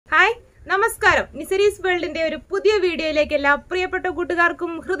Hi, നമസ്കാരം. നിസരീസ് വേൾഡിന്റെ ഒരു പുതിയ വീഡിയോയിലേക്ക് എല്ലാ പ്രിയപ്പെട്ട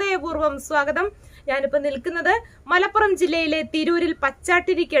കൂട്ടുകാർക്കും ഹൃദയപൂർവ്വം സ്വാഗതം. ഞാനിപ്പോൾ നിൽക്കുന്നത് മലപ്പുറം ജില്ലയിലെ തിരൂരിൽ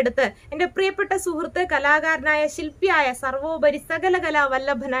പച്ചാട്ടിരിക്കടുത്ത് എൻ്റെ പ്രിയപ്പെട്ട സുഹൃത്ത്, കലാകാരനായ ശില്പിയായ സർവോപരി സകല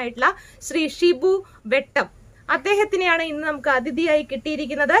കലാവല്ലഭനായിട്ടുള്ള ശ്രീ ഷിബു വെട്ടം, അദ്ദേഹത്തിനെയാണ് ഇന്ന് നമുക്ക് അതിഥിയായി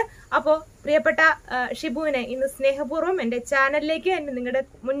കിട്ടിയിരിക്കുന്നത്. അപ്പോൾ പ്രിയപ്പെട്ട ഷിബുവിനെ ഇന്ന് സ്നേഹപൂർവ്വം എൻ്റെ ചാനലിലേക്ക്, നിങ്ങളുടെ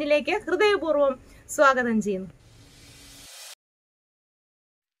മുന്നിലേക്ക് ഹൃദയപൂർവ്വം സ്വാഗതം ചെയ്യുന്നു.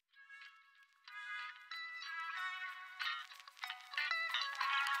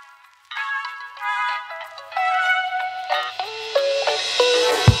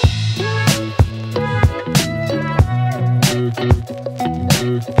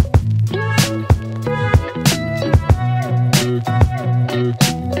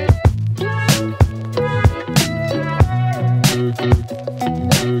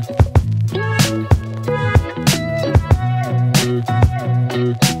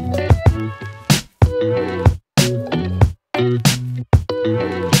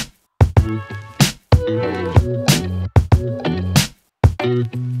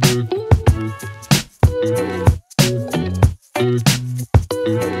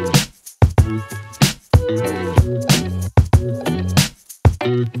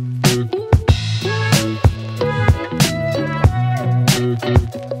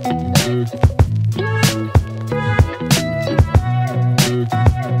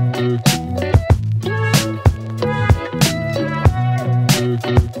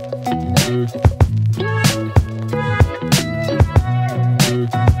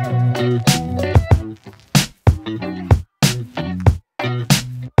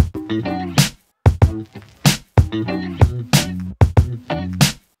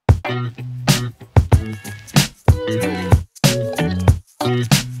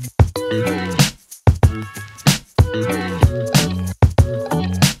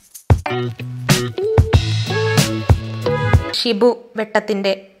 ഷിബു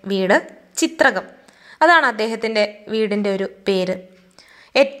വെട്ടത്തിൻ്റെ വീട് ചിത്രകം, അതാണ് അദ്ദേഹത്തിൻ്റെ വീടിൻ്റെ ഒരു പേര്.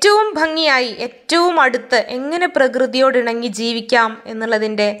 ഏറ്റവും ഭംഗിയായി, ഏറ്റവും അടുത്ത് എങ്ങനെ പ്രകൃതിയോടിണങ്ങി ജീവിക്കാം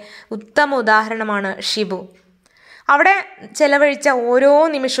എന്നുള്ളതിൻ്റെ ഉത്തമ ഉദാഹരണമാണ് ഷിബു. അവിടെ ചെലവഴിച്ച ഓരോ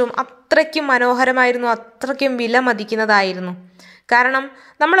നിമിഷവും അത്രയ്ക്കും മനോഹരമായിരുന്നു, അത്രയ്ക്കും വിലമതിക്കുന്നതായിരുന്നു. കാരണം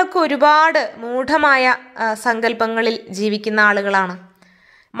നമ്മളൊക്കെ ഒരുപാട് മൂഢമായ സങ്കല്പങ്ങളിൽ ജീവിക്കുന്ന ആളുകളാണ്.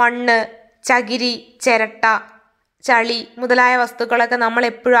 മണ്ണ്, ചകിരി, ചിരട്ട, ചളി മുതലായ വസ്തുക്കളൊക്കെ നമ്മൾ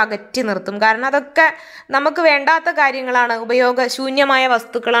എപ്പോഴും അകറ്റി നിർത്തും. കാരണം അതൊക്കെ നമുക്ക് വേണ്ടാത്ത കാര്യങ്ങളാണ്, ഉപയോഗശൂന്യമായ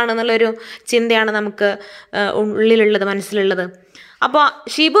വസ്തുക്കളാണെന്നുള്ളൊരു ചിന്തയാണ് നമുക്ക് ഉള്ളിലുള്ളത്, മനസ്സിലുള്ളത്. അപ്പോൾ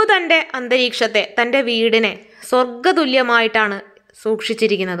ഷിബു തൻ്റെ അന്തരീക്ഷത്തെ, തൻ്റെ വീടിനെ സ്വർഗതുല്യമായിട്ടാണ്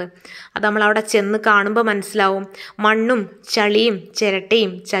സൂക്ഷിച്ചിരിക്കുന്നത്. അത് നമ്മളവിടെ ചെന്ന് കാണുമ്പോൾ മനസ്സിലാവും. മണ്ണും ചളിയും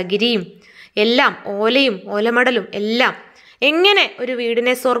ചിരട്ടയും ചകിരിയും എല്ലാം, ഓലയും ഓലമടലും എല്ലാം എങ്ങനെ ഒരു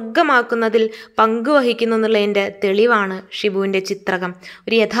വീടിനെ സ്വർഗമാക്കുന്നതിൽ പങ്കുവഹിക്കുന്നു എന്നുള്ളതിൻ്റെ തെളിവാണ് ഷിബുവിൻ്റെ ചിത്രകം.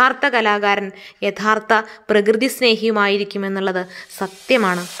 ഒരു യഥാർത്ഥ കലാകാരൻ യഥാർത്ഥ പ്രകൃതി സ്നേഹിയുമായിരിക്കുമെന്നുള്ളത്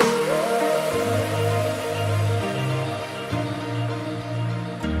സത്യമാണ്.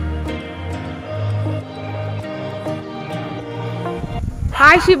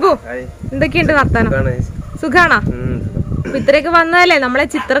 ഹായ് ഷിബു, എന്തൊക്കെയുണ്ട് വർത്താനം? സുഖാണോ? ഇത്രയൊക്കെ വന്നതല്ലേ, നമ്മളെ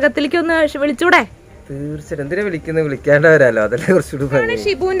ചിത്രകത്തിലേക്ക് ഒന്ന് വിളിച്ചൂടെ? തീർച്ചയായിട്ടും. എന്തിനാ വിളിക്കുന്നത്? വിളിക്കാണ്ട് വരാലോ, അതല്ലേ കുറച്ചുകൂടി.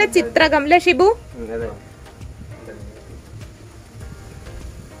 ഷിബുവിന്റെ ചിത്രകം അല്ലേ ഷിബു?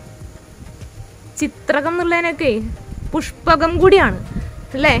 ചിത്രകം എന്നുള്ളതിനൊക്കെ പുഷ്പകം കൂടിയാണ്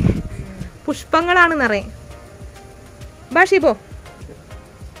അല്ലേ? പുഷ്പങ്ങളാണ് നിറയെ. ബാ ഷിബു,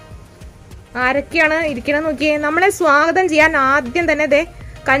 ആരൊക്കെയാണ് ഇരിക്കണെന്ന് നോക്കിയേ. നമ്മളെ സ്വാഗതം ചെയ്യാൻ ആദ്യം തന്നെ ദേ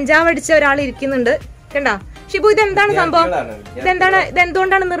കഞ്ചാവ് അടിച്ച ഒരാൾ ഇരിക്കുന്നുണ്ട്, കണ്ടോ? ഷിബു, ഇതെന്താണ് സംഭവം?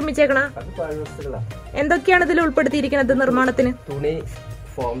 ഇതെന്തുകൊണ്ടാണ് നിർമ്മിച്ചേക്കണ? എന്തൊക്കെയാണ് ഇതിൽ ഉൾപ്പെടുത്തിയിരിക്കുന്നത് നിർമ്മാണത്തിന്? തുണി,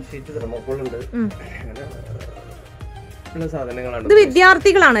 ഫോം ഷീറ്റ്, തെർമോക്കോളുണ്ട്, സാധനങ്ങളാണ്. ഇത്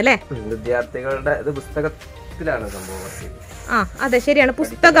വിദ്യാർത്ഥികളാണ് അല്ലേ? വിദ്യാർത്ഥികളുടെ ഇത് പുസ്തകത്തിലാണ് സംഭവം. ആ അതെ, ശരിയാണ്.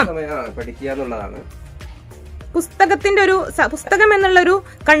 പുസ്തകം പഠിക്കുക എന്നുള്ളതാണ് പുസ്തകത്തിന്റെ ഒരു പുസ്തകം എന്നുള്ളൊരു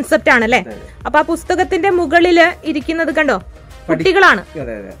കൺസെപ്റ്റ് ആണ് അല്ലേ? അപ്പൊ ആ പുസ്തകത്തിന്റെ മുകളില് ഇരിക്കുന്നത് കണ്ടോ, കുട്ടികളാണ്.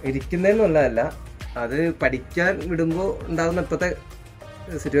 അതെ അതെ, ഇരിക്കുന്നതെന്നുള്ളതല്ല, അത് പഠിക്കാൻ വിടുമ്പോ ഉണ്ടാകുന്ന ഇപ്പത്തെ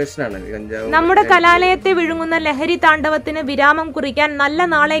സിറ്റുവേഷനാണ്. നമ്മുടെ കലാലയത്തെ വിഴുങ്ങുന്ന ലഹരി താണ്ഡവത്തിന് വിരാമം കുറിക്കാൻ നല്ല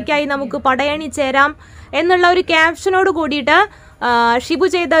നാളേക്കായി നമുക്ക് പടയണി ചേരാം എന്നുള്ള ഒരു ക്യാപ്ഷനോട് കൂടിയിട്ട് ഷിബു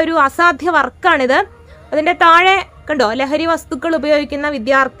ചെയ്ത ഒരു അസാധ്യ വർക്കാണിത്. അതിന്റെ താഴെ കണ്ടോ, ലഹരി വസ്തുക്കൾ ഉപയോഗിക്കുന്ന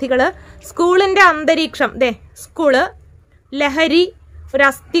വിദ്യാർത്ഥികള്, സ്കൂളിന്റെ അന്തരീക്ഷം, ദേ സ്കൂള്, ലഹരി, ഒരു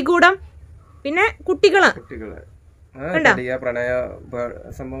അസ്ഥികൂടം, പിന്നെ കുട്ടികള്,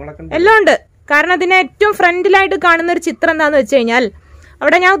 എല്ലാം ഉണ്ട്. കാരണം അതിനെ ഏറ്റവും ഫ്രണ്ടിലായിട്ട് കാണുന്ന ഒരു ചിത്രം എന്താന്ന് വെച്ച് കഴിഞ്ഞാൽ,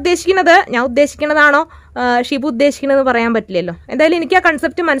 അവിടെ ഞാൻ ഉദ്ദേശിക്കുന്നതാണോ ഷിബു ഉദ്ദേശിക്കണമെന്ന് പറയാൻ പറ്റില്ലല്ലോ. എന്തായാലും എനിക്ക് ആ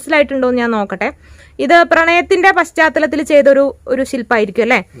കൺസെപ്റ്റ് മനസ്സിലായിട്ടുണ്ടോ എന്ന് ഞാൻ നോക്കട്ടെ. ഇത് പ്രണയത്തിന്റെ പശ്ചാത്തലത്തിൽ ചെയ്തൊരു ശില്പമായിരിക്കും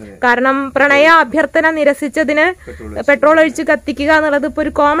അല്ലെ? കാരണം പ്രണയ അഭ്യർത്ഥന നിരസിച്ചതിന് പെട്രോൾ ഒഴിച്ച് കത്തിക്കുക എന്നുള്ളത് ഇപ്പൊ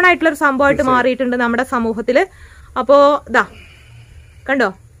ഒരു കോമൺ ആയിട്ടുള്ള ഒരു സംഭവമായിട്ട് മാറിയിട്ടുണ്ട് നമ്മുടെ സമൂഹത്തില്. അപ്പോ ഇതാ കണ്ടോ,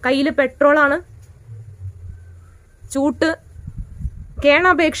 കയ്യില് പെട്രോളാണ്, ചൂട്ട്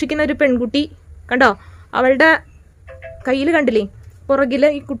കേണപേക്ഷിക്കുന്ന ഒരു പെൺകുട്ടി കണ്ടോ, അവളുടെ കയ്യിൽ കണ്ടില്ലേ പുറകില്,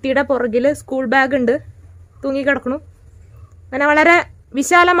 ഈ കുട്ടിയുടെ പുറകില് സ്കൂൾ ബാഗ് ഉണ്ട്, തൂങ്ങിക്കിടക്കണു. അങ്ങനെ വളരെ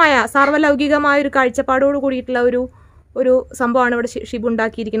വിശാലമായ സാർവലൗകികമായ ഒരു കാഴ്ചപ്പാടോട് കൂടിയിട്ടുള്ള ഒരു സംഭവമാണ് ഇവിടെ ഷിബു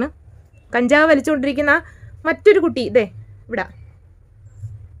ഉണ്ടാക്കിയിരിക്കുന്നത്. കഞ്ചാവ് വലിച്ചുകൊണ്ടിരിക്കുന്ന മറ്റൊരു കുട്ടി ഇതേ ഇവിടെ.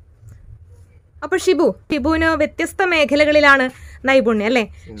 അപ്പൊ ഷിബുവിന് വ്യത്യസ്ത മേഖലകളിലാണ് നൈപുണ്യം അല്ലെ?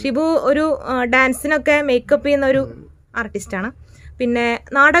 ഷിബു ഒരു ഡാൻസിനൊക്കെ മേക്കപ്പ് ചെയ്യുന്ന ഒരു ആർട്ടിസ്റ്റാണ്. പിന്നെ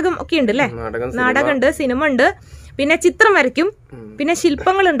നാടകം ഒക്കെ ഉണ്ട് അല്ലെ? നാടകമുണ്ട്, സിനിമ ഉണ്ട്, പിന്നെ ചിത്രം വരയ്ക്കും, പിന്നെ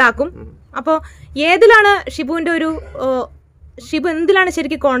ശില്പങ്ങൾ ഉണ്ടാക്കും. അപ്പൊ ഏതിലാണ് ഷിബു എന്തിലാണ്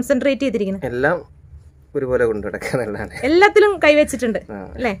ശരിക്കും കോൺസെൻട്രേറ്റ് ചെയ്തിരിക്കുന്നത്? എല്ലാം ഒരുപോലെ കൊണ്ടുനടക്കാന്നുള്ളതാണ്. എല്ലാത്തിലും കൈവച്ചിട്ടുണ്ട്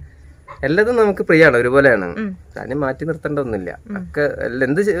അല്ലെ? എല്ലാതും നമുക്ക് പ്രിയാണ്, ഒരുപോലെയാണ്. അതിനെ മാറ്റി നിർത്തേണ്ട ഒന്നുമില്ല. ഒക്കെ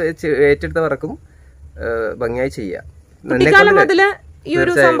എന്ത് ഏറ്റെടുത്ത വർക്കും ഭംഗിയായി ചെയ്യാം. കുട്ടിക്കാലം മുതല് ഈ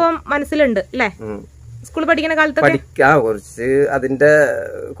ഒരു സംഭവം മനസ്സിലുണ്ട് അല്ലെ? സ്കൂളിൽ പഠിക്കുന്ന കാലത്ത് കുറച്ച് അതിന്റെ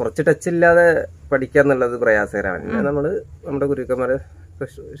കുറച്ച് ടച്ച് ഇല്ലാതെ പഠിക്കാന്നുള്ളത് പ്രയാസകരമാണ്. പിന്നെ നമ്മുടെ ഗുരുക്കന്മാര്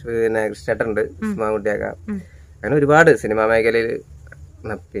പിന്നെ കൃഷ്ണേട്ടുണ്ട്, ഉസ്മാൻകുട്ടിയാക്ക, അങ്ങനെ ഒരുപാട് സിനിമാ മേഖലയിൽ.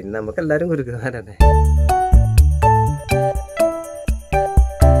 പിന്നെ നമുക്ക് എല്ലാരും ഗുരുക്കന്മാരാണ്.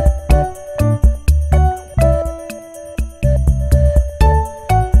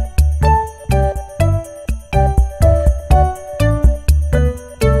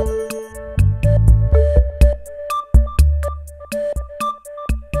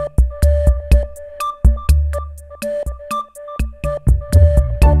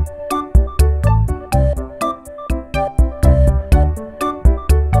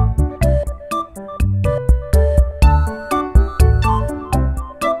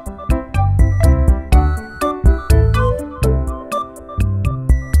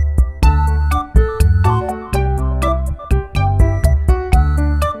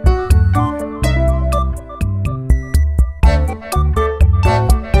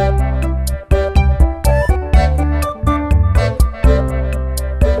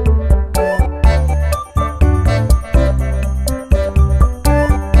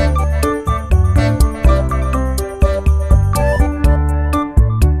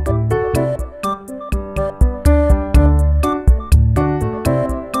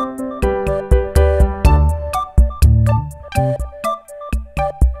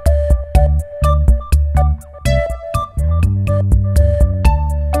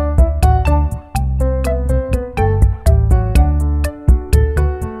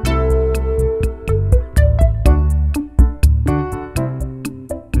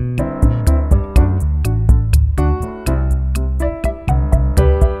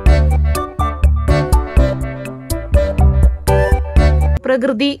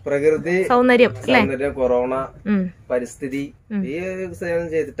 പ്രകൃതി സൗന്ദര്യം, കൊറോണ പരിസ്ഥിതി ഈ സേവനം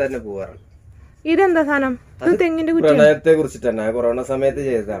ചെയ്തിട്ട് തന്നെ പോവാറുണ്ട്. ഇതെന്താ സാധനം? തെങ്ങിന്റെ പ്രളയത്തെ കുറിച്ചിട്ട് തന്നെ കൊറോണ സമയത്ത്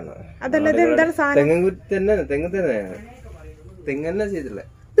ചെയ്തതാണ്. അതല്ലാതെ എന്താണ് സാധനം? തെങ്ങ് തന്നെ ചെയ്തില്ലേ?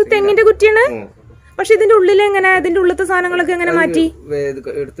 ഇത് തെങ്ങിന്റെ കുറ്റിയാണ്. പക്ഷെ ഇതിന്റെ ഉള്ളിൽ എങ്ങനെ, ഇതിന്റെ ഉള്ളിലത്തെ സാധനങ്ങളൊക്കെ എങ്ങനെ മാറ്റി?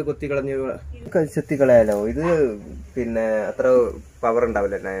 എടുത്ത് കൊത്തി കളഞ്ഞു, ചെത്തി കളയാലോ. ഇത് പിന്നെ അത്ര പവർ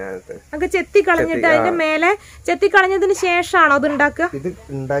ഉണ്ടാവില്ല അതിനകത്ത്. ഒക്കെ ചെത്തി കളഞ്ഞിട്ട് അതിന്റെ മേലെ ചെത്തി കളഞ്ഞതിന് ശേഷമാണോ അത് ഉണ്ടാക്കുക? ഇത്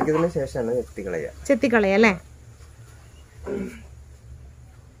ഉണ്ടാക്കിയതിന് ശേഷമാണ് ചെത്തി കളയല്ലേ?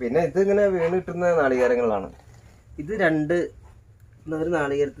 പിന്നെ ഇത് ഇങ്ങനെ വീണ് കിട്ടുന്ന നാളികേരങ്ങളാണ്. ഇത് ഒരു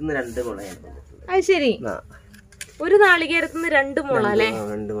നാളികേരത്തിന് 2 മുളയാണ്. അത് ശരി, ഒരു നാളികേരത്തിന് 2 മുള അല്ലേ?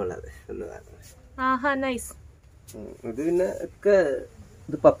 2 മുള. ആഹാ, നൈസ്. ഇത് പിന്നെ ഒക്കെ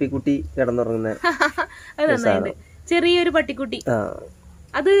ഇത് പപ്പിക്കുട്ടി കിടന്നുറങ്ങുന്ന ചെറിയൊരു പട്ടിക്കുട്ടി.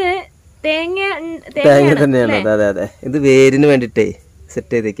 അത് തേങ്ങ തന്നെയാണ്. അതെ അതെ. ഇത് വേരിന് വേണ്ടിട്ടേ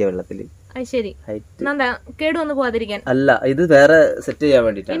സെറ്റ് ചെയ്തേക്ക വെള്ളത്തില്. ശരി, കേടുവന്ന് പോവാതിരിക്കാൻ അല്ല, ഇത് വേറെ സെറ്റ് ചെയ്യാൻ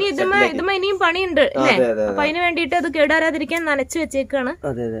വേണ്ടിട്ടാണ്. ഇനി ഇനിയും പണിയുണ്ട് അല്ലേ? അപ്പൊ അതിന് വേണ്ടിട്ട് അത് കേടാരാതിരിക്കാൻ നനച്ചു വെച്ചേക്കാണ്.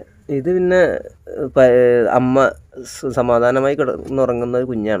 അതെ അതെ. ഇത് പിന്നെ അമ്മ സമാധാനമായി കിടന്നുറങ്ങുന്ന ഒരു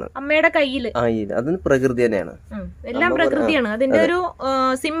കുഞ്ഞാണ് അമ്മയുടെ കയ്യില്. അതിന് പ്രകൃതി തന്നെയാണ്, എല്ലാം പ്രകൃതിയാണ്. അതിന്റെ ഒരു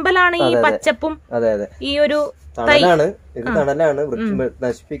സിമ്പലാണ് ഈ പച്ചപ്പും. അതെ അതെ. ഈ ഒരു തണലാണ്, ഇത് തണലാണ്. വൃക്ഷം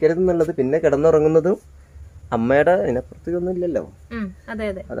നശിപ്പിക്കരുത് എന്നുള്ളത്. പിന്നെ കിടന്നുറങ്ങുന്നതും അമ്മയുടെ അതിനപ്പുറത്തേക്കൊന്നും ഇല്ലല്ലോ.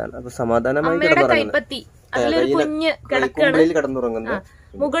 അതാണ്. അപ്പൊ സമാധാനമായി കിടന്നുറങ്ങുന്നത്.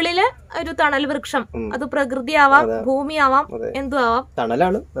 മുകളില് ഒരു തണൽ വൃക്ഷം, അത് പ്രകൃതിയാവാം, ഭൂമിയാവാം, എന്തും ആവാം.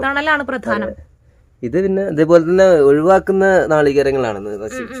 തണലാണ് പ്രധാനം. ഇത് പിന്നെ ഇതേപോലെ തന്നെ ഒഴിവാക്കുന്ന നാളികേരങ്ങളാണ്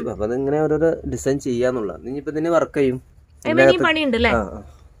നശിപ്പിച്ചു. അപ്പൊ അതിങ്ങനെ ഓരോരോ ഡിസൈൻ ചെയ്യാന്നുള്ളത്. ഇനിയിപ്പോ ഇതിന് വർക്ക് ചെയ്യും. പണിയുണ്ട് അല്ലേ?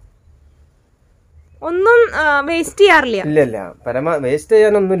 ഒന്നും വേസ്റ്റ് ചെയ്യാറില്ല. ഇല്ലല്ല, വേസ്റ്റ്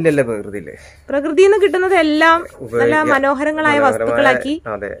ചെയ്യാനൊന്നും ഇല്ലല്ലോ പ്രകൃതിയില്. പ്രകൃതിയിൽ നിന്ന് കിട്ടുന്നത് എല്ലാം നല്ല മനോഹരങ്ങളായ വസ്തുക്കളാക്കി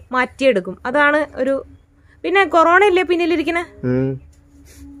മാറ്റിയെടുക്കും. അതാണ് ഒരു. പിന്നെ കൊറോണ അല്ലേ പിന്നിലിരിക്കണേ?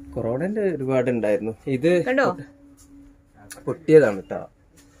 കൊറോണന്റെ ഒരുപാട് ഉണ്ടായിരുന്നു. ഇത് കണ്ടോ, പൊട്ടിയതാണ് കേട്ടോ.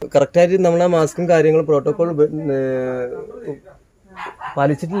 കറക്റ്റായിട്ട് നമ്മളെ മാസ്കും കാര്യങ്ങളും പ്രോട്ടോകോൾ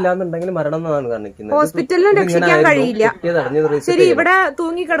പാലിച്ചിട്ടില്ല എന്നുണ്ടെങ്കിൽ മരണം എന്നാണ് കാണിക്കുന്നത്. ഹോസ്പിറ്റലിലും രക്ഷിക്കാൻ കഴിയില്ല. ശരി, ഇവിടെ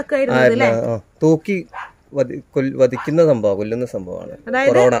തൂങ്ങി കിടക്കായിരുന്നു. തൂക്കി വധിക്കുന്ന സംഭവം, കൊല്ലുന്ന സംഭവമാണ്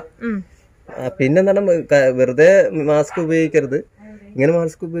കൊറോണ. പിന്നെന്താണ്, വെറുതെ മാസ്ക് ഉപയോഗിക്കരുത്. ഇങ്ങനെ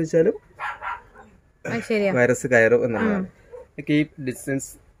മാസ്ക് ഉപയോഗിച്ചാലും വൈറസ് കയറും എന്നുള്ളതാണ്. കീപ് ഡിസ്റ്റൻസ്,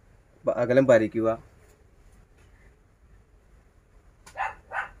 അകലം പാലിക്കുക.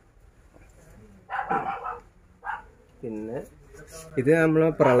 പിന്നെ ഇത് നമ്മളെ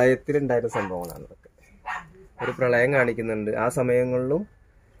പ്രളയത്തിലുണ്ടായിരുന്ന സംഭവങ്ങളാണ്. ഇതൊക്കെ ഒരു പ്രളയം കാണിക്കുന്നുണ്ട്. ആ സമയങ്ങളിലും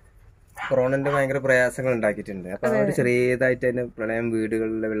കൊറോണന്റെ ഭയങ്കര പ്രയാസങ്ങൾ ഉണ്ടാക്കിയിട്ടുണ്ട്. അപ്പൊ ആ ഒരു ചെറിയതായിട്ട് തന്നെ പ്രളയം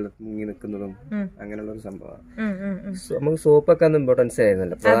വീടുകളിലെ വെള്ളം മുങ്ങി നിൽക്കുന്നതും അങ്ങനെയുള്ള ഒരു സംഭവമാണ്. നമുക്ക് സോപ്പൊക്കെ അന്ന് ഇമ്പോർട്ടൻസ്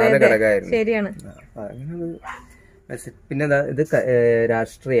ആയിരുന്നല്ലോ, പ്രധാന ഘടകമായിരുന്നു. പിന്നെ ഇത്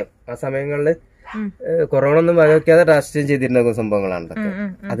രാഷ്ട്രീയം. ആ സമയങ്ങളില് കൊറോണ ഒന്നും വകവയ്ക്കാതെ രാഷ്ട്രീയം ചെയ്തിരുന്ന സംഭവങ്ങളാണ്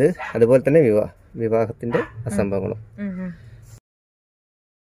ഇതൊക്കെ. അതുപോലെ തന്നെ വിവാഹത്തിന്റെ സംഭവങ്ങളും.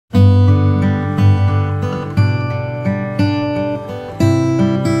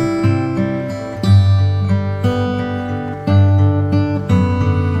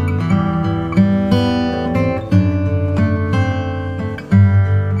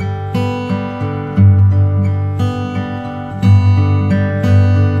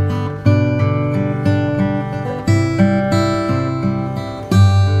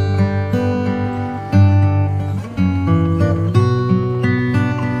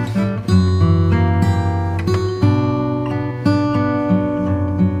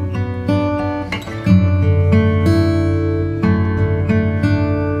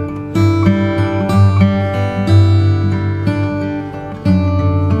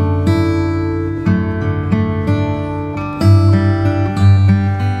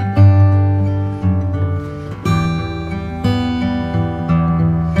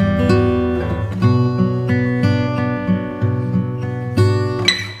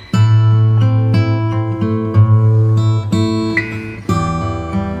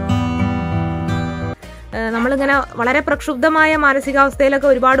 നമ്മളിങ്ങനെ വളരെ പ്രക്ഷുബ്ധമായ മാനസികാവസ്ഥയിലൊക്കെ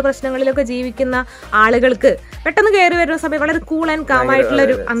ഒരുപാട് പ്രശ്നങ്ങളിലൊക്കെ ജീവിക്കുന്ന ആളുകൾക്ക് പെട്ടെന്ന് കയറി വരുന്ന സമയം വളരെ കൂൾ ആൻഡ് കാം ആയിട്ടുള്ള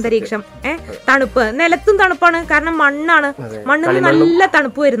ഒരു അന്തരീക്ഷം. തണുപ്പ്, നിലത്തും തണുപ്പാണ്, കാരണം മണ്ണാണ്. മണ്ണിൽ നല്ല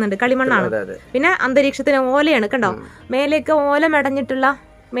തണുപ്പ് വരുന്നുണ്ട്, കളിമണ്ണാണ്. പിന്നെ അന്തരീക്ഷത്തിന് ഓലയാണ്, കണ്ടോ, മേലേക്ക് ഓല മെടഞ്ഞിട്ടുള്ള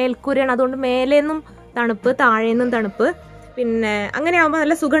മേൽക്കൂരയാണ്. അതുകൊണ്ട് മേലേന്നും തണുപ്പ്, താഴേന്നും തണുപ്പ്. പിന്നെ അങ്ങനെ ആവുമ്പോ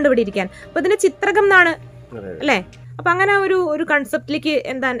നല്ല സുഖമുണ്ട് ഇവിടെ ഇരിക്കാൻ. അപ്പൊ ഇതിന്റെ ചിത്രകം എന്നാണ് അല്ലേ? അപ്പൊ അങ്ങനെ ഒരു കൺസെപ്റ്റിലേക്ക്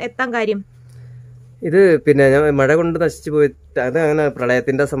എത്താൻ കാര്യം ഇത് പിന്നെ മഴ കൊണ്ട് നശിച്ചു പോയിട്ട് അത് അങ്ങനെ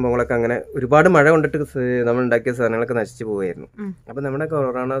പ്രളയത്തിന്റെ സംഭവങ്ങളൊക്കെ അങ്ങനെ ഒരുപാട് മഴ കൊണ്ടിട്ട് നമ്മൾ ഉണ്ടാക്കിയ സാധനങ്ങളൊക്കെ നശിച്ചു പോവുകയായിരുന്നു. അപ്പൊ നമ്മുടെ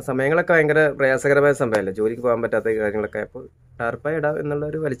കൊറോണ സമയങ്ങളൊക്കെ ഭയങ്കര പ്രയാസകരമായ സംഭവമല്ലേ, ജോലിക്ക് പോകാൻ പറ്റാത്ത കാര്യങ്ങളൊക്കെ. അപ്പോൾ ടാർപ്പായി ഇടാം എന്നുള്ള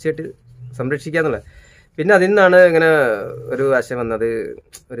ഒരു വലിച്ചിട്ട് സംരക്ഷിക്കാന്നുള്ളത്. പിന്നെ അതിൽ നിന്നാണ് ഇങ്ങനെ ഒരു ആശയം വന്നത്.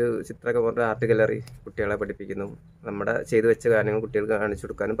 ഒരു ചിത്രമൊക്കെ പറഞ്ഞ ആർട്ട് ഗാലറി കുട്ടികളെ പഠിപ്പിക്കുന്നു, നമ്മുടെ ചെയ്തു വെച്ച കാര്യങ്ങൾ കുട്ടികൾക്ക് കാണിച്ചു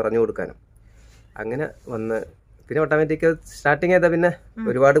കൊടുക്കാനും പറഞ്ഞു കൊടുക്കാനും അങ്ങനെ വന്ന്. പിന്നെ ഓട്ടോമാറ്റിക് സ്റ്റാർട്ടിങ് ചെയ്താൽ പിന്നെ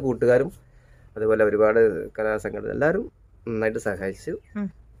ഒരുപാട് കൂട്ടുകാരും അതുപോലെ ഒരുപാട് കലാസംഘടന എല്ലാവരും നന്നായിട്ട് സഹായിച്ചു.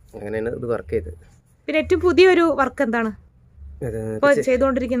 അങ്ങനെയാണ് ഇത് വർക്ക് ചെയ്തത്. പിന്നെ ഏറ്റവും പുതിയൊരു വർക്ക് എന്താണ് ഇപ്പോ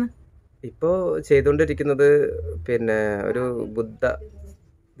ചെയ്തുകൊണ്ടിരിക്കുന്നത്? പിന്നെ ഒരു ബുദ്ധ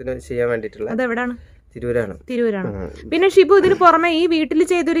ഇതിന് ചെയ്യാൻ വേണ്ടിയിട്ടുള്ള. അതെവിടാണ്? തിരൂരാണ്. പിന്നെ ഷിബു, ഇതിന് പുറമെ ഈ വീട്ടിൽ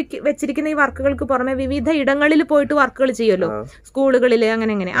വെച്ചിരിക്കുന്ന ഈ വർക്കുകൾക്ക് പുറമെ വിവിധ ഇടങ്ങളിൽ പോയിട്ട് വർക്കുകൾ ചെയ്യുമല്ലോ, സ്കൂളുകളിൽ,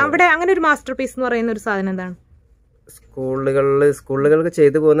 അങ്ങനെ അവിടെ അങ്ങനെ ഒരു മാസ്റ്റർ പീസ് എന്ന് പറയുന്ന ഒരു സാധനം എന്താണ്? സ്കൂളുകൾക്ക്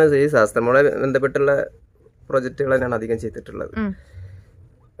ചെയ്തു പോകുന്ന ഈ ശാസ്ത്രവുമായി ബന്ധപ്പെട്ടുള്ള പ്രൊജക്ടുകൾ തന്നെയാണ് അധികം ചെയ്തിട്ടുള്ളത്.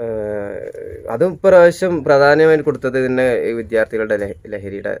 അതും ഇപ്രാവശ്യം പ്രധാനമായിട്ട് കൊടുത്തത് പിന്നെ വിദ്യാർത്ഥികളുടെ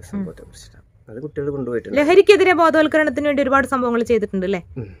ലഹരിയുടെ സംഭവത്തെ കുറിച്ചിട്ടാണ്. അത് കുട്ടികൾ കൊണ്ടുപോയിട്ടുണ്ട്. ലഹരിക്കെതിരെ ബോധവൽക്കരണത്തിന് വേണ്ടി ഒരുപാട് സംഭവങ്ങൾ ചെയ്തിട്ടുണ്ട് അല്ലേ?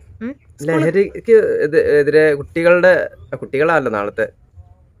 ലഹരിക്ക് എതിരെ കുട്ടികളല്ല നാളത്തെ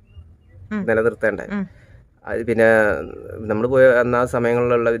നിലനിർത്തേണ്ട. പിന്നെ നമ്മൾ പോയ അന്ന് ആ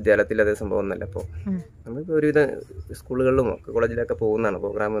സമയങ്ങളിലുള്ള വിദ്യാലയത്തിൽ അതേ സംഭവം ഒന്നല്ല. അപ്പോൾ നമ്മളിപ്പോൾ ഒരുവിധ സ്കൂളുകളിലും കോളേജിലൊക്കെ പോകുന്നതാണ്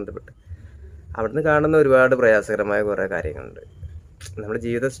പ്രോഗ്രാം ബന്ധപ്പെട്ട്. അവിടുന്ന് കാണുന്ന ഒരുപാട് പ്രയാസകരമായ കുറേ കാര്യങ്ങളുണ്ട്. നമ്മുടെ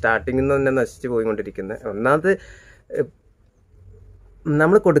ജീവിതം സ്റ്റാർട്ടിങ്ങിൽ നിന്ന് തന്നെ നശിച്ചു പോയിക്കൊണ്ടിരിക്കുന്ന. ഒന്നാമത്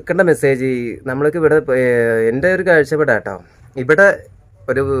നമ്മൾ കൊടുക്കേണ്ട മെസ്സേജ് നമ്മൾക്ക് ഇവിടെ എൻ്റെ ഒരു കാഴ്ചപ്പാടാട്ടോ, ഇവിടെ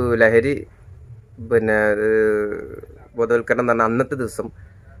ഒരു ലഹരി പിന്നെ ബോധവൽക്കരണം എന്ന് പറഞ്ഞാൽ അന്നത്തെ ദിവസം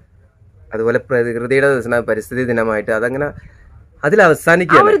അതുപോലെ പ്രകൃതിയുടെ ദിവസം പരിസ്ഥിതി ദിനമായിട്ട് അതങ്ങനെ അതിൽ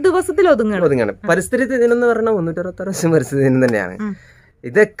അവസാനിക്കുകയാണ്. പരിസ്ഥിതി ദിനം എന്ന് പറഞ്ഞാൽ 366 ദിവസം പരിസ്ഥിതി ദിനം തന്നെയാണ്.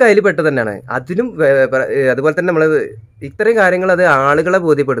 ഇതൊക്കെ അതിൽ പെട്ടത് തന്നെയാണ്. അതിലും അതുപോലെ തന്നെ നമ്മള് ഇത്രയും കാര്യങ്ങൾ അത് ആളുകളെ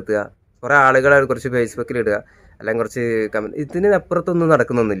ബോധ്യപ്പെടുത്തുക, കുറെ ആളുകളെ കുറച്ച് ഫേസ്ബുക്കിൽ ഇടുക, അല്ലെങ്കിൽ കുറച്ച് കമന്റ്, ഇതിനപ്പുറത്തൊന്നും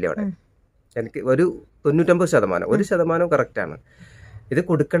നടക്കുന്നൊന്നുമില്ല അവിടെ. എനിക്ക് ഒരു 99%, 1% കറക്റ്റാണ്. ഇത്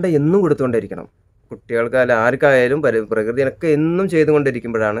കൊടുക്കേണ്ട എന്നും കൊടുത്തുകൊണ്ടിരിക്കണം. കുട്ടികൾക്കായാലും ആർക്കായാലും പ്രകൃതിയൊക്കെ എന്നും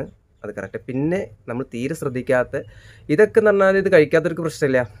ചെയ്തുകൊണ്ടിരിക്കുമ്പോഴാണ് അത് കറക്റ്റ്. പിന്നെ നമ്മൾ തീരെ ശ്രദ്ധിക്കാത്ത ഇതൊക്കെ എന്ന് പറഞ്ഞാൽ ഇത് കഴിക്കാത്തവർക്ക്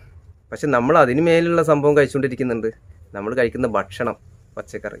പ്രശ്നമില്ല. പക്ഷെ നമ്മൾ അതിന് മേലുള്ള സംഭവം കഴിച്ചുകൊണ്ടിരിക്കുന്നുണ്ട്. നമ്മൾ കഴിക്കുന്ന ഭക്ഷണം,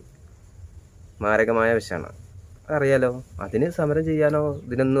 പച്ചക്കറി മാരകമായ വിഷമാണ്, അറിയാലോ. അതിന് സമരം ചെയ്യാനോ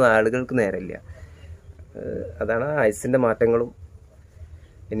ഇതിനൊന്നും ആളുകൾക്ക് നേരമില്ല. അതാണ് ആയുസിൻ്റെ മാറ്റങ്ങളും.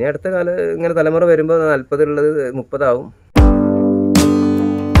 ഇനി അടുത്ത കാലം ഇങ്ങനെ തലമുറ വരുമ്പോൾ 40 ഉള്ളത് 30 ആവും.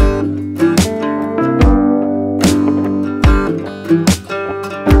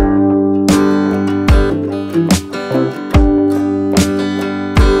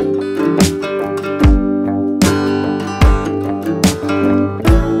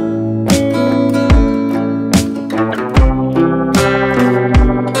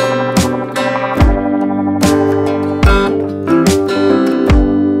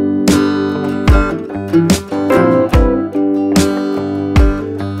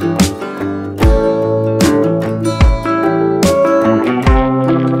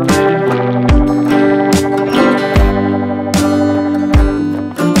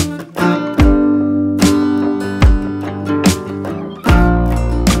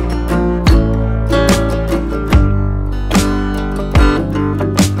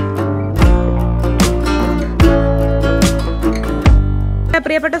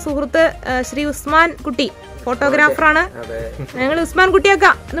 പ്രിയപ്പെട്ട സുഹൃത്ത് ശ്രീ ഉസ്മാൻ കുട്ടി, ഫോട്ടോഗ്രാഫറാണ്. ഞങ്ങൾ ഉസ്മാൻ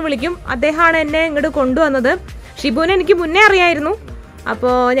കുട്ടിയൊക്കെ എന്ന് വിളിക്കും. അദ്ദേഹമാണ് എന്നെ ഇങ്ങോട്ട് കൊണ്ടുവന്നത്. ഷിബുവിനെ എനിക്ക് മുന്നേ അറിയായിരുന്നു.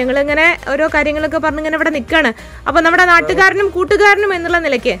 അപ്പോൾ ഞങ്ങളിങ്ങനെ ഓരോ കാര്യങ്ങളൊക്കെ പറഞ്ഞിങ്ങനെ ഇവിടെ നിൽക്കുകയാണ്. അപ്പോൾ നമ്മുടെ നാട്ടുകാരനും കൂട്ടുകാരനും എന്നുള്ള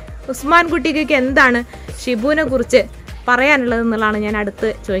നിലയ്ക്ക് ഉസ്മാൻ കുട്ടിക്ക് എന്താണ് ഷിബുവിനെ കുറിച്ച് പറയാനുള്ളത് എന്നുള്ളതാണ് ഞാൻ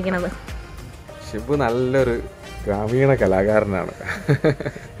അടുത്ത് ചോദിക്കുന്നത്. ഷിബു നല്ലൊരു ഗ്രാമീണ കലാകാരനാണ്.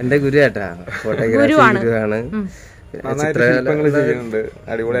 എൻ്റെ ഗുരുവാണ്. നന്നായിട്ട് ശില്പങ്ങൾ ചെയ്യുന്നുണ്ട്,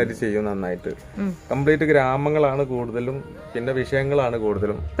 അടിപൊളിയായിട്ട് ചെയ്യും, നന്നായിട്ട്. കംപ്ലീറ്റ് ഗ്രാമങ്ങളാണ് കൂടുതലും, പിന്നെ വിഷയങ്ങളാണ്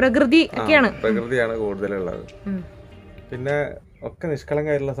കൂടുതലും, പ്രകൃതിയാണ് കൂടുതലുള്ളത്. പിന്നെ ഒക്കെ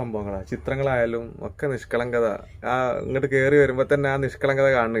നിഷ്കളങ്കമായിട്ടുള്ള സംഭവങ്ങളാണ്. ചിത്രങ്ങളായാലും ഒക്കെ നിഷ്കളങ്കത. ഇങ്ങോട്ട് കയറി വരുമ്പോ തന്നെ ആ നിഷ്കളങ്കത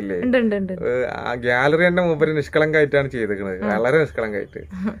കാണുന്നില്ലേ? ആ ഗ്യാലറി തന്നെ മൂപ്പര് നിഷ്കളങ്കമായിട്ടാണ് ചെയ്തിരിക്കുന്നത്, വളരെ നിഷ്കളങ്കമായിട്ട്.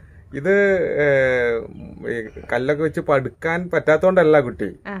 ഇത് കല്ലൊക്കെ വെച്ച് പടുക്കാൻ പറ്റാത്തോണ്ടല്ല കുട്ടി,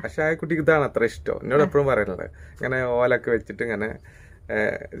 പക്ഷെ ആ കുട്ടിക്ക് ഇതാണ് അത്ര ഇഷ്ടം. എന്നോട് എപ്പോഴും പറയുന്നത് ഇങ്ങനെ ഓലൊക്കെ വെച്ചിട്ട് ഇങ്ങനെ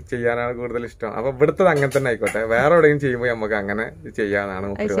ചെയ്യാനാണ് കൂടുതൽ ഇഷ്ടം. അപ്പൊ ഇവിടുത്തത് അങ്ങനെ തന്നെ ആയിക്കോട്ടെ, വേറെ എവിടെയും ചെയ്യുമ്പോ നമുക്ക് അങ്ങനെ ചെയ്യാന്നാണ്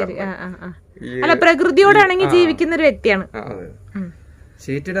പ്രകൃതിയോടാണെങ്കിൽ ജീവിക്കുന്ന ഒരു വ്യക്തിയാണ്.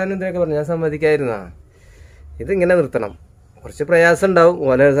 ഷീറ്റിടാനും ഇതൊക്കെ പറഞ്ഞു ഞാൻ സമ്മതിക്കായിരുന്ന. ഇതിങ്ങനെ നിർത്തണം, കുറച്ച് പ്രയാസം ഉണ്ടാവും,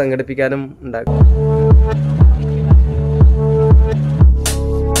 ഓല സംഘടിപ്പിക്കാനും ഉണ്ടാകും.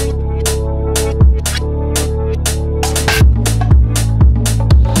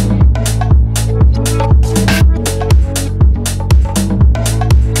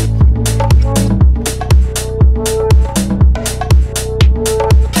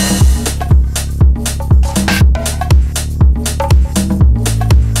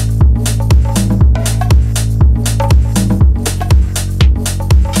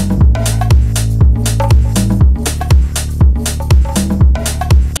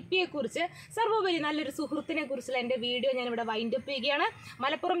 സർവോപരി നല്ലൊരു സുഹൃത്തിനെ കുറിച്ചുള്ള എൻ്റെ വീഡിയോ ഞാൻ ഇവിടെ വൈൻഡപ്പ് ചെയ്യുകയാണ്.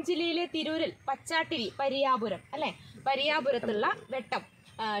 മലപ്പുറം ജില്ലയിലെ തിരൂരിൽ പച്ചാട്ടിരി പരിയാപുരത്തുള്ള വെട്ടം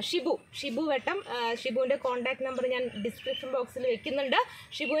ഷിബു വെട്ടം. ഷിബുവിൻ്റെ കോൺടാക്ട് നമ്പർ ഞാൻ ഡിസ്ക്രിപ്ഷൻ ബോക്സിൽ വെക്കുന്നുണ്ട്.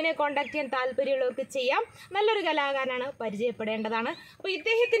 ഷിബുവിനെ കോൺടാക്ട് ചെയ്യാൻ താല്പര്യമുള്ളവർക്ക് ചെയ്യാം. നല്ലൊരു കലാകാരനാണ്, പരിചയപ്പെടേണ്ടതാണ്. അപ്പോൾ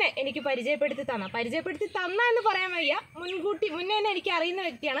ഇദ്ദേഹത്തിന് എനിക്ക് പരിചയപ്പെടുത്തി തന്ന എന്ന് പറയാൻ വയ്യ, മുന്നേ തന്നെ എനിക്ക് അറിയുന്ന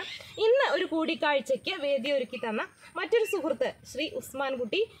വ്യക്തിയാണ്. ഇന്ന് ഒരു കൂടിക്കാഴ്ചയ്ക്ക് വേദി ഒരുക്കി തന്ന മറ്റൊരു സുഹൃത്ത് ശ്രീ ഉസ്മാൻ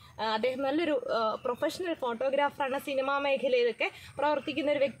കുട്ടി. അദ്ദേഹം നല്ലൊരു പ്രൊഫഷണൽ ഫോട്ടോഗ്രാഫറാണ്, സിനിമാ മേഖലയിലൊക്കെ പ്രവർത്തിക്കുന്ന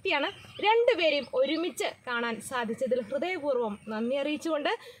ഒരു വ്യക്തിയാണ്. രണ്ടുപേരെയും ഒരുമിച്ച് കാണാൻ സാധിച്ചതിൽ ഹൃദയപൂർവ്വം നന്ദി അറിയിച്ചുകൊണ്ട്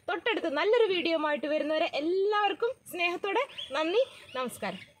തൊട്ടടുത്ത് നല്ലൊരു വീഡിയോ ആയിട്ട് വരുന്നവരെ എല്ലാവർക്കും സ്നേഹത്തോടെ നന്ദി,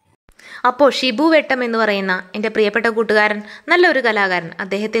 നമസ്കാരം. അപ്പോൾ ഷിബു വെട്ടം എന്ന് പറയുന്ന എൻ്റെ പ്രിയപ്പെട്ട കൂട്ടുകാരൻ, നല്ലൊരു കലാകാരൻ,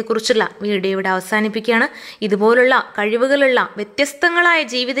 അദ്ദേഹത്തെക്കുറിച്ചുള്ള വീഡിയോ ഇവിടെ അവസാനിപ്പിക്കുകയാണ്. ഇതുപോലുള്ള കഴിവുകളുള്ള വ്യത്യസ്തങ്ങളായ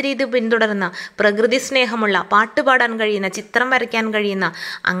ജീവിത രീതി പിന്തുടരുന്ന, പ്രകൃതി സ്നേഹമുള്ള, പാട്ടുപാടാൻ കഴിയുന്ന, ചിത്രം വരയ്ക്കാൻ കഴിയുന്ന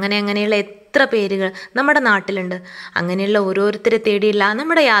അങ്ങനെയുള്ള എത്ര പേരുകൾ നമ്മുടെ നാട്ടിലുണ്ട്. അങ്ങനെയുള്ള ഓരോരുത്തരെ തേടിയുള്ള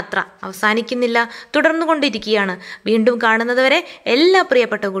നമ്മുടെ യാത്ര അവസാനിക്കുന്നില്ല, തുടർന്നു കൊണ്ടിരിക്കുകയാണ്. വീണ്ടും കാണുന്നതുവരെ എല്ലാ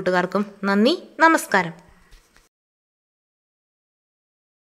പ്രിയപ്പെട്ട കൂട്ടുകാർക്കും നന്ദി, നമസ്കാരം.